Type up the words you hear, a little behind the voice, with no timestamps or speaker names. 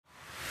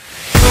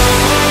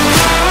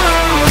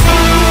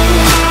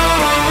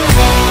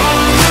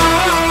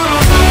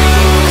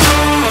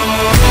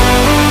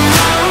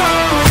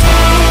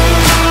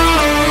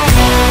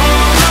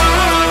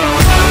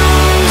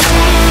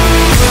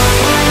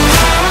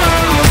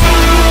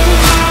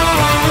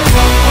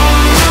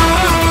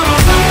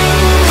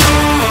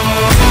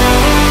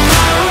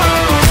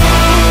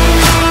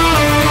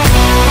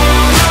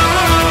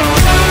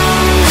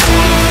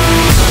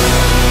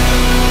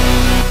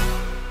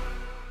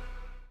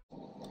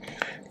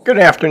Good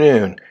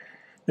afternoon.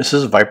 This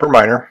is Viper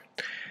Miner,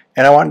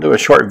 and I want to do a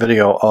short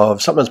video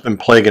of something that's been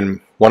plaguing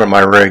one of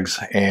my rigs,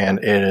 and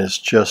it is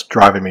just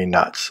driving me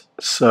nuts.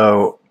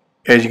 So,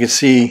 as you can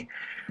see,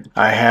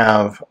 I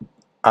have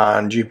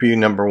on GPU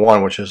number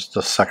 1, which is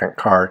the second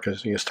card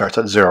because it starts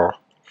at 0,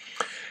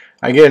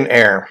 I get an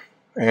error,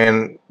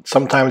 and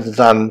sometimes it's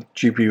on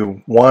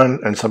GPU 1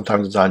 and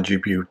sometimes it's on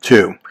GPU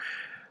 2,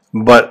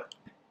 but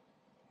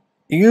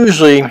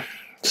usually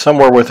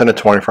somewhere within a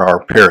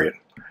 24-hour period.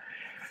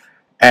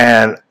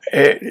 And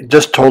it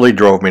just totally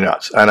drove me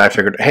nuts. And I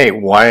figured, hey,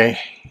 why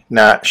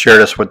not share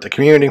this with the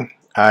community?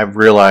 I've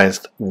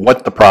realized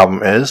what the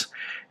problem is,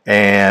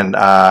 and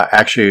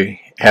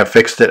actually have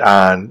fixed it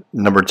on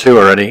number 2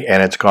 already,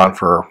 and it's gone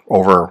for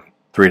over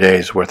 3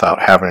 days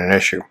without having an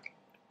issue.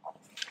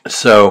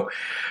 So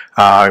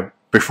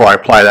before I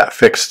apply that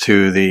fix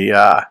to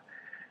the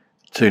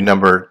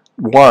number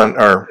 1,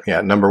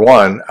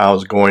 I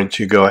was going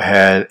to go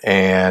ahead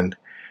and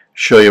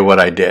show you what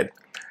I did.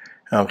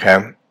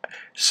 Okay.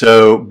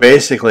 So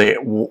basically,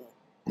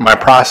 my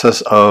process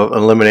of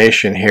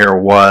elimination here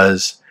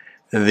was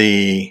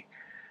I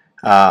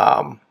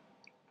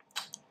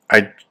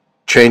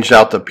changed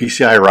out the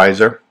PCI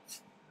riser.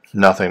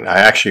 Nothing. I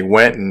actually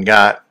went and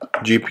got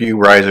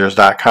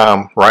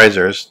GPUrisers.com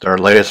risers, their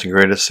latest and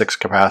greatest 6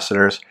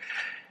 capacitors,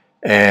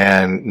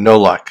 and no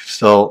luck.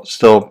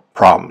 Still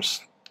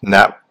problems.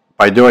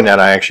 By doing that,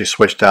 I actually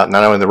switched out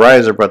not only the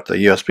riser but the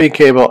USB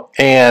cable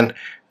and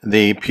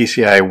the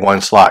PCI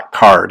 1 slot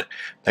card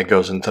that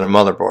goes into the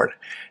motherboard.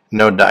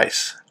 No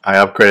dice. I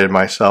upgraded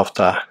myself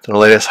to the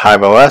latest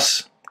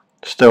HiveOS.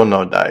 Still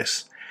no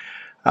dice.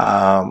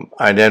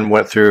 I then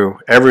went through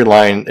every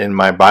line in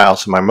my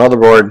BIOS and my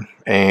motherboard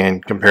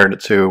and compared it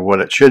to what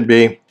it should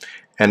be,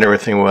 and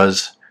everything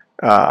was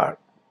good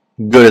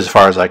as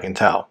far as I can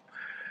tell.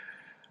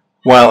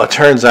 Well, it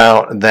turns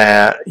out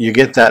that you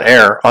get that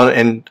error,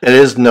 and it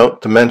is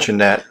note to mention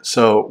that,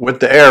 so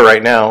with the error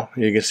right now,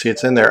 you can see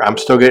it's in there, I'm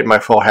still getting my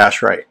full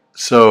hash rate.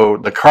 So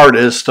the card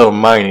is still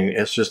mining,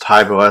 it's just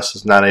HiveOS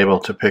is not able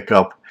to pick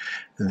up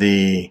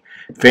the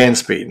fan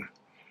speed.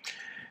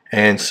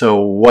 And so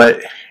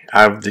what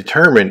I've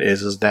determined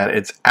is that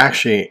it's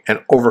actually an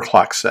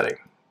overclock setting.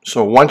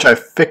 So once I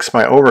fix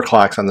my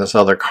overclocks on this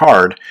other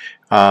card,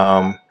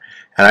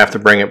 and I have to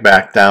bring it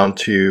back down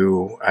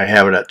to, I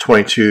have it at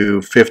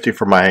 2250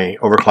 for my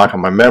overclock on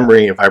my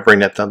memory. If I bring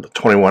that down to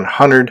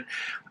 2100,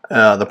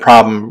 the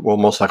problem will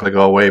most likely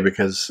go away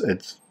because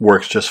it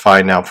works just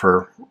fine now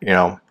for,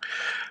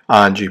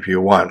 on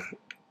GPU 1.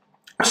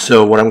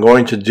 So what I'm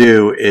going to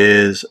do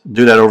is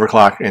do that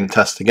overclock and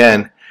test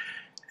again,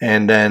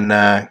 and then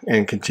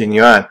and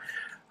continue on.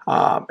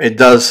 It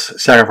does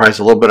sacrifice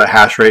a little bit of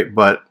hash rate,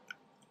 but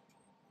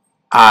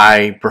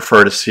I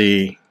prefer to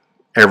see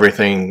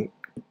everything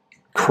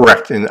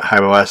correct in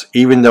HiveOS,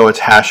 even though it's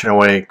hashing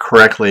away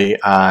correctly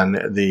on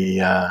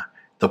the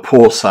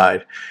pool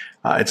side.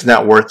 It's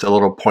not worth the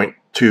little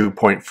 0.2,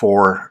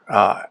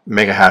 0.4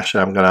 mega hash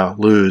that I'm going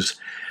to lose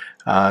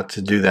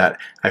to do that.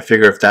 I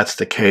figure if that's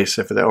the case,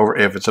 if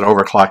it's an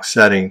overclock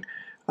setting,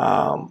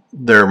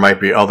 there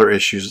might be other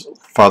issues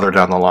farther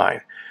down the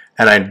line.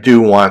 And I do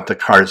want the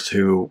cards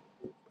to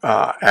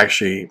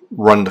actually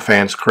run the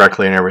fans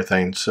correctly and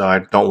everything, so I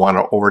don't want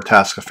to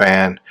overtask a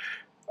fan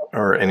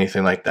or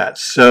anything like that.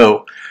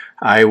 So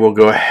I will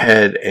go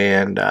ahead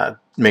and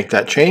make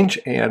that change,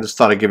 and I just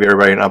thought I'd give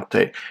everybody an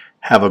update.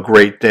 Have a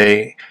great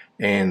day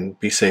and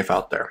be safe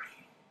out there.